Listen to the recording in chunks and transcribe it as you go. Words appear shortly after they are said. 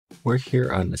we're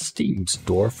here on the Steam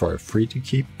store for a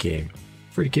free-to-keep game.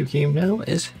 Free-to-keep game now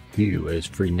is Hue. It is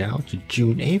free now to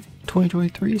June 8th,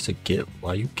 2023, so get it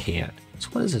while you can. So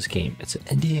what is this game? It's an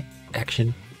indie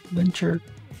action adventure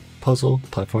puzzle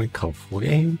platforming colorful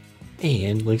game,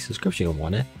 and links in the description if you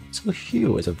want it. So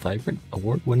Hue is a vibrant,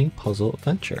 award-winning puzzle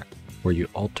adventure where you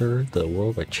alter the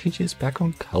world by changing its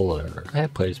background color. I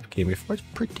have played this game before, it's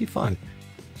pretty fun.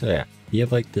 So yeah, you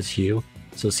have like this hue,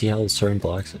 so see how certain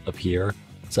blocks appear?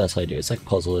 So that's how I do it. It's like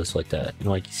puzzles like that. You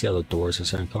know, like you see how the doors are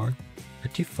certain color?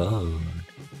 Pretty fun.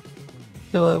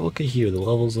 So look at Hue, the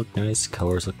levels look nice,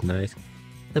 colors look nice.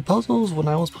 The puzzles when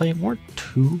I was playing weren't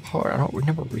too hard. I don't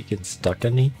remember really getting stuck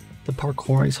on any. The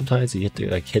parkouring sometimes you have to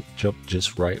like hit jump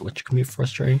just right, which can be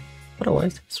frustrating. But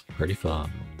otherwise, it's pretty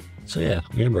fun. So yeah,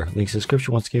 remember, links in the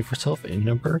description once again for yourself and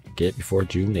number, get it before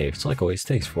June 8th. So like always,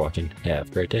 thanks for watching, have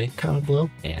a great day, comment below,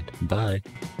 and bye.